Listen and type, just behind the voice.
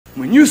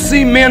When you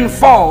see men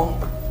fall,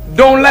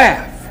 don't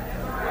laugh.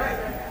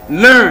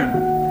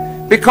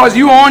 Learn, because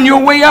you're on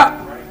your way up.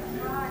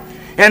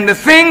 And the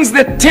things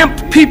that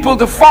tempt people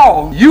to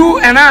fall, you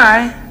and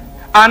I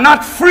are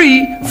not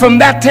free from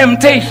that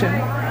temptation.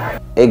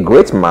 A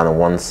great man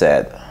once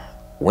said,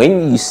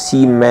 when you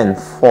see men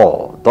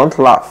fall, don't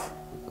laugh,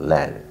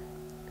 learn.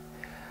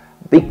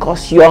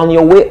 Because you're on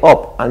your way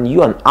up, and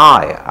you and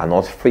I are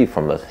not free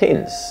from the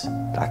things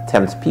that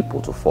tempt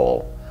people to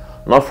fall,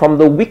 not from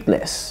the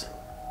weakness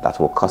that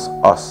will cause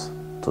us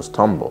to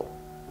stumble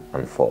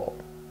and fall.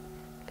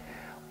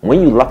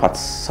 When you laugh at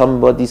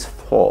somebody's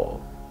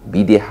fall,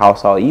 be they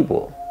Hausa or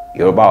Igbo,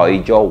 Yoruba or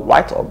Ijaw,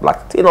 white or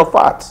black, thin or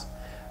fat,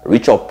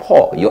 rich or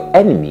poor, your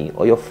enemy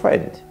or your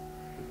friend,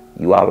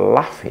 you are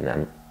laughing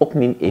and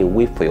opening a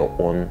way for your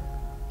own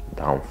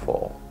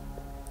downfall.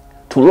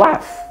 To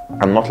laugh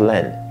and not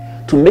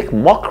learn, to make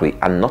mockery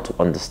and not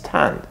to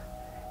understand,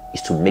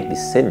 is to make the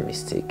same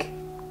mistake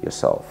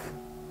yourself.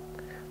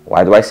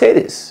 Why do I say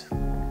this?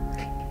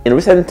 In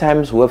recent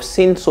times, we have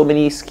seen so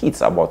many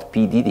skits about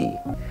P. Diddy,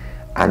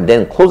 and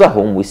then closer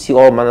home, we see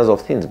all manners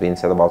of things being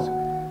said about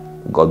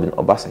Godwin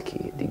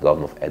Obaseki, the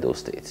governor of Edo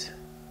State.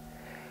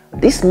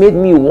 This made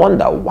me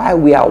wonder why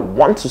we are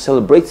want to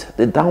celebrate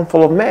the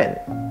downfall of men.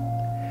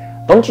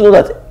 Don't you know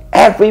that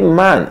every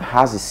man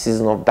has a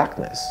season of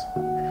darkness?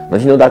 Don't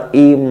you know that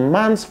a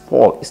man's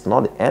fall is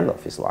not the end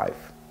of his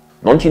life?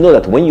 Don't you know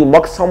that when you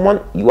mock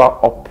someone, you are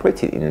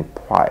operating in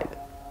pride,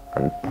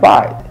 and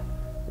pride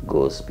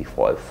goes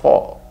before a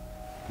fall?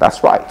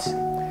 That's right.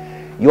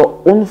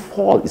 Your own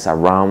fall is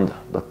around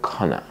the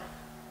corner.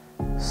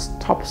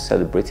 Stop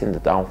celebrating the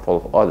downfall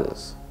of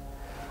others.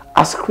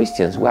 As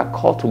Christians, we are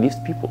called to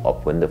lift people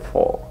up when they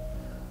fall.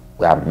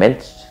 We are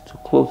meant to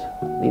clothe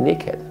the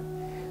naked.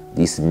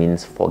 This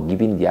means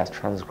forgiving their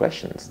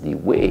transgressions the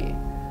way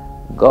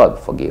God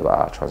forgave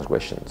our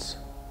transgressions.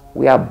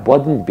 We are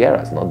burden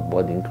bearers, not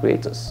burden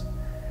creators.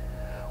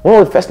 One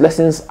of the first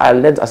lessons I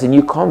learned as a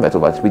new convert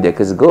over 3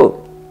 decades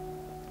ago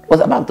was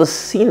about the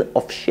sin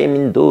of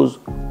shaming those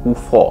who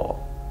fall.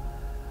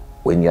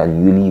 When you are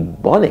newly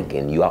born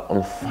again, you are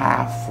on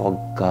fire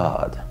for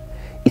God.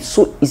 It's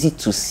so easy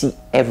to see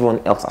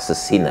everyone else as a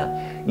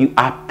sinner. You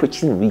are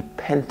preaching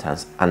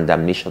repentance and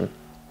damnation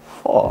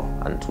for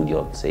and to the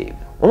unsaved.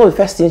 One of the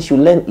first things you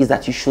learn is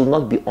that you should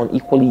not be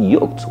unequally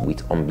yoked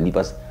with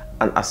unbelievers,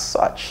 and as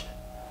such,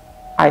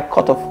 I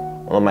cut off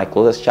one of my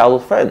closest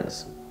childhood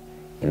friends.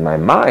 In my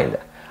mind,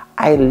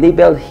 I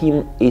labeled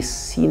him a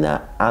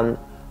sinner and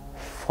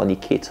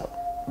fornicator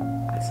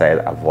and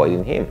started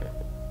avoiding him.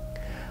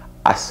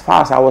 As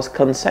far as I was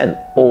concerned,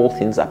 all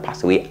things are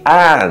passed away,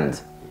 and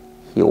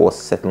he was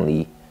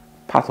certainly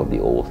part of the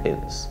old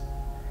things.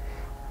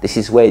 This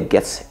is where it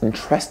gets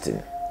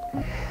interesting.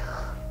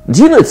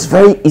 Do you know it's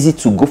very easy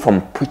to go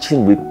from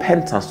preaching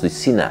repentance to the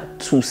sinner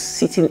to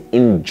sitting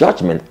in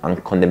judgment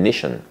and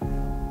condemnation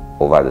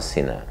over the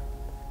sinner?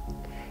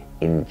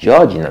 In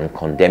judging and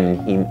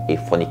condemning him a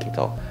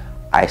fornicator,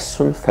 I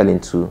soon fell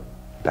into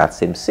that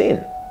same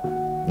sin.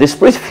 The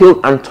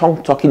spirit-filled and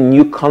tongue-talking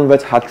new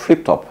convert had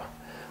tripped up,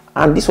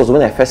 and this was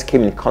when I first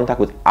came in contact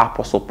with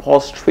Apostle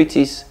Paul's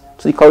treatise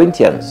to the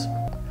Corinthians.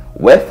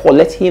 Wherefore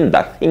let him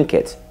that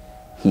thinketh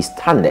he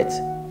standeth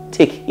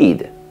take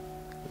heed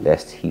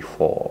lest he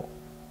fall.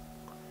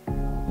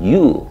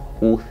 You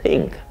who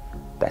think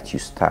that you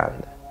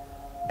stand,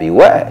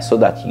 beware so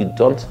that you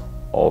don't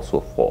also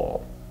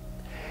fall.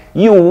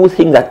 You who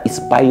think that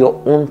it's by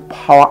your own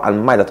power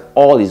and might that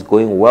all is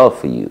going well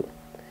for you,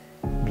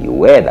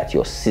 beware that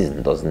your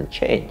season doesn't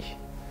change.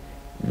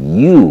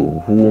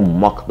 You who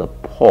mock the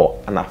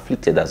poor and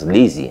afflicted as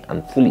lazy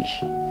and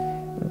foolish,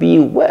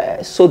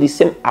 beware so the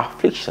same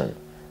affliction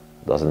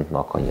doesn't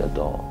knock on your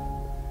door.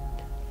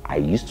 I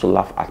used to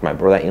laugh at my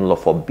brother-in-law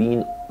for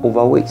being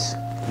overweight.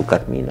 Look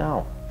at me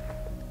now.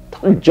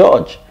 Don't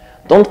judge.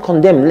 Don't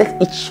condemn.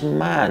 Let each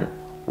man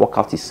work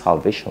out his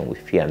salvation with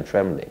fear and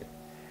trembling.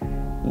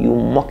 You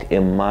mock a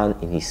man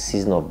in his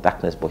season of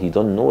darkness, but you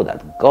don't know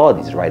that God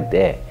is right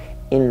there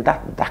in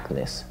that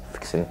darkness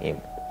fixing him.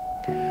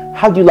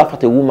 How do you laugh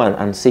at a woman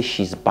and say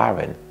she's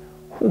barren?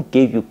 Who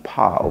gave you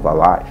power over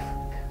life?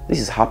 This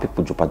is how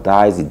people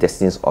jeopardize the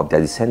destinies of their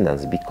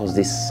descendants, because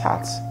they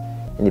sat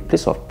in the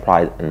place of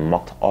pride and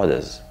mocked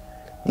others.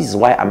 This is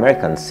why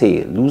Americans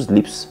say, loose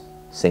lips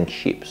sink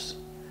ships.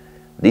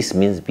 This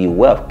means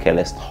beware of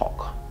careless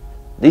talk.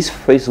 This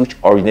phrase, which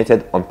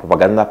originated on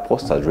propaganda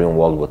posters during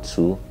World War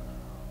II,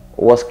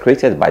 was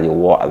created by the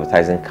War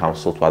Advertising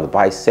Council to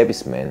advise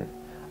servicemen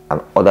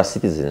and other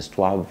citizens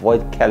to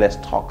avoid careless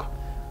talk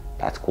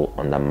that could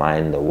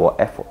undermine the war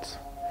effort.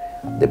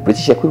 The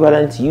British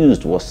equivalent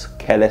used was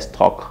careless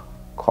talk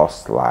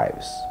costs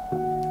lives.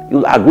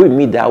 You'll agree with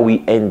me that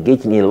we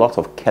engage in a lot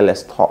of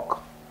careless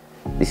talk.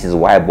 This is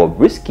why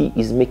Bobrisky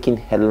is making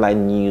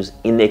headline news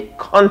in a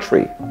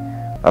country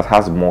that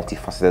has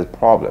multifaceted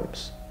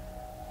problems.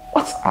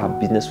 What's our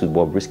business with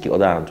Bobrisky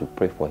other than to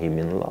pray for him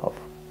in love?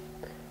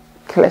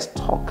 Careless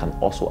talk can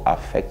also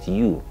affect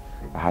you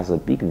that has a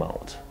big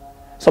mouth.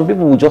 Some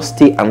people will just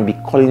stay and be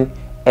calling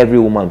every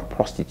woman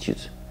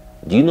prostitute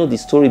Do you know the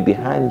story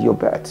behind your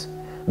birth?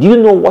 Do you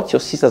know what your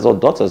sisters or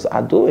daughters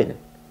are doing?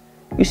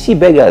 You see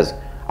beggars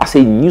as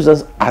a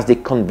nuisance as they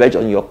converge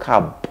on your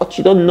car, but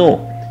you don't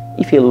know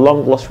if a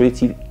long-lost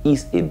relative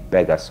is a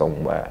beggar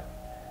somewhere.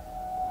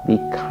 Be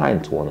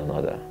kind to one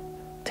another,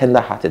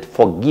 tender-hearted,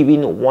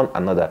 forgiving one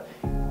another,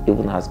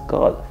 even as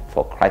God,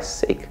 for Christ's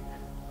sake,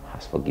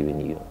 has forgiven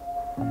you.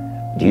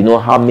 Do you know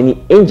how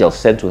many angels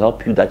sent to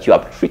help you that you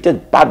have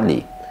treated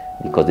badly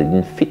because they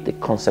didn't fit the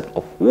concept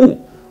of who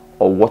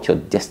or what your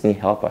destiny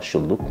helper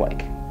should look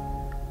like?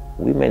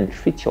 Women,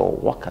 treat your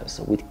workers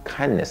with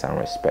kindness and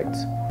respect.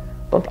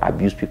 Don't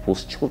abuse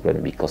people's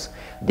children because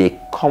they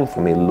come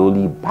from a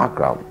lowly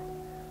background.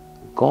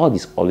 God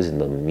is always in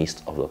the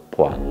midst of the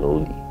poor and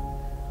lowly.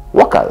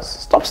 Workers,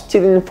 stop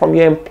stealing from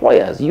your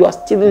employers. You are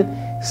stealing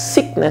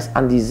sickness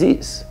and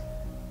disease.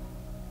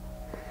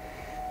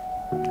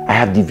 I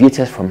have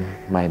deviated from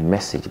my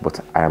message, but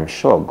I am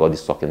sure God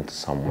is talking to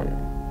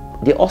someone.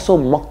 They also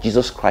mocked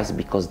Jesus Christ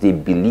because they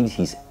believed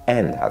his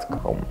end had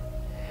come.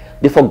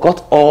 They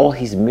forgot all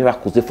his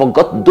miracles. They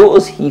forgot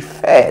those he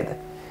fed.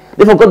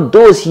 They forgot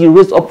those he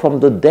raised up from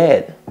the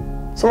dead.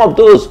 Some of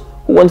those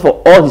who went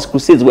for all his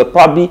crusades were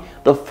probably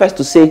the first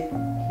to say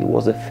he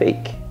was a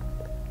fake.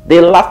 They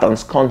laughed and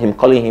scorned him,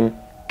 calling him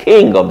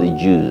King of the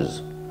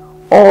Jews.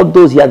 All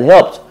those he had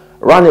helped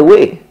ran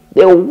away.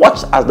 They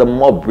watched as the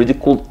mob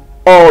ridiculed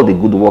all the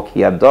good work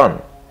he had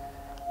done.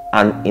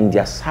 And in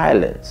their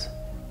silence,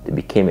 they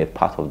became a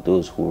part of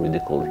those who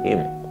ridiculed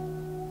him.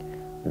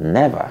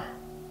 Never,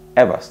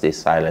 ever stay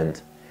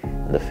silent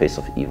in the face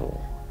of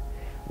evil.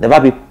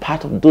 Never be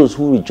part of those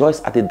who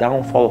rejoice at the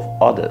downfall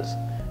of others.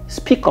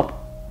 Speak up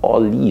or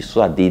leave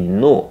so that they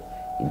know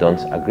you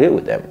don't agree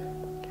with them.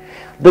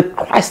 The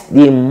Christ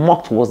they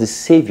mocked was the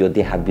Savior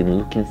they had been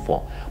looking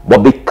for.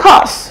 But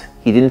because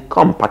he didn't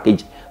come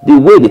packaged the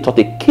way they thought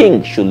a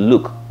king should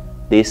look,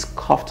 they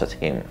scoffed at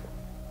him.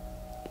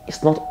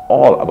 It's not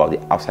all about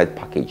the outside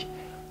package.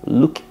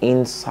 Look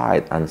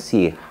inside and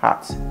see a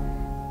heart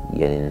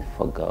yearning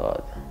for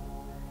God.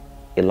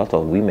 A lot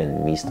of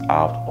women missed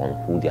out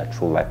on who their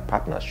true life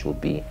partners should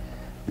be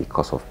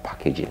because of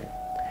packaging.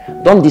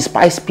 Don't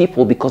despise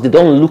people because they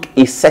don't look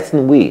a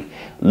certain way.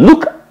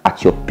 Look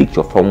at your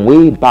picture from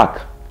way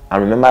back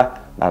and remember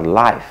that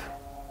life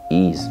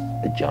is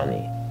a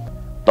journey.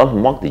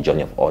 Don't mock the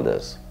journey of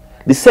others.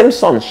 The same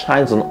sun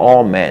shines on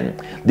all men.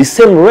 The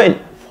same rain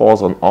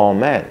falls on all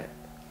men.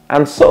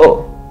 And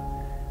so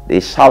they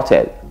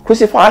shouted,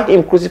 "Crucify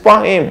him,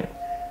 crucify him."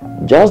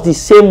 Just the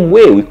same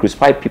way we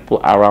crucify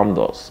people around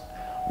us.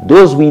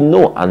 Those we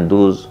know and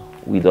those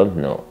we don't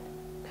know.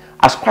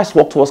 As Christ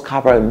walked towards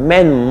Calvary,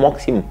 men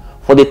mocked him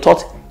for they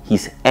thought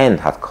his end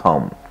had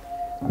come.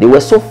 They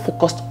were so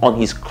focused on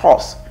his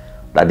cross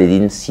that they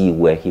didn't see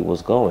where he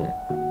was going.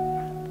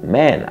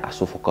 Men are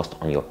so focused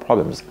on your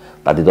problems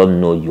that they don't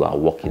know you are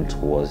walking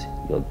towards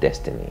your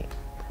destiny.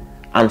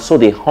 And so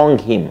they hung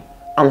him,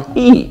 and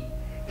he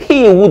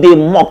who they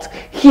mocked,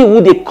 he who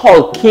they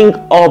called King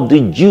of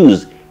the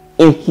Jews,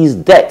 in his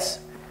death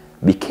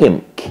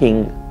became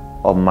King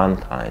of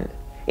mankind.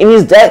 In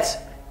his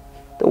death,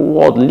 the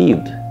world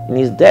lived. In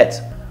his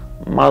death,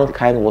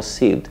 mankind was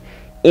saved.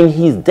 In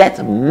his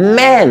death,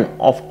 men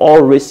of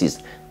all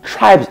races,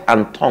 tribes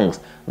and tongues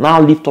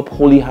now lift up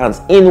holy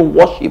hands in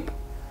worship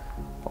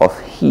of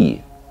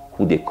he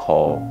who they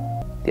call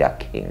their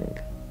king.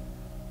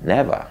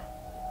 Never,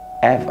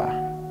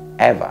 ever,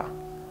 ever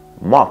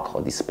mock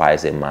or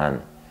despise a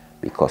man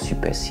because you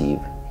perceive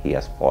he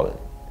has fallen.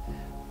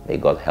 May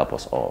God help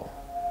us all.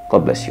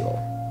 God bless you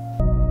all.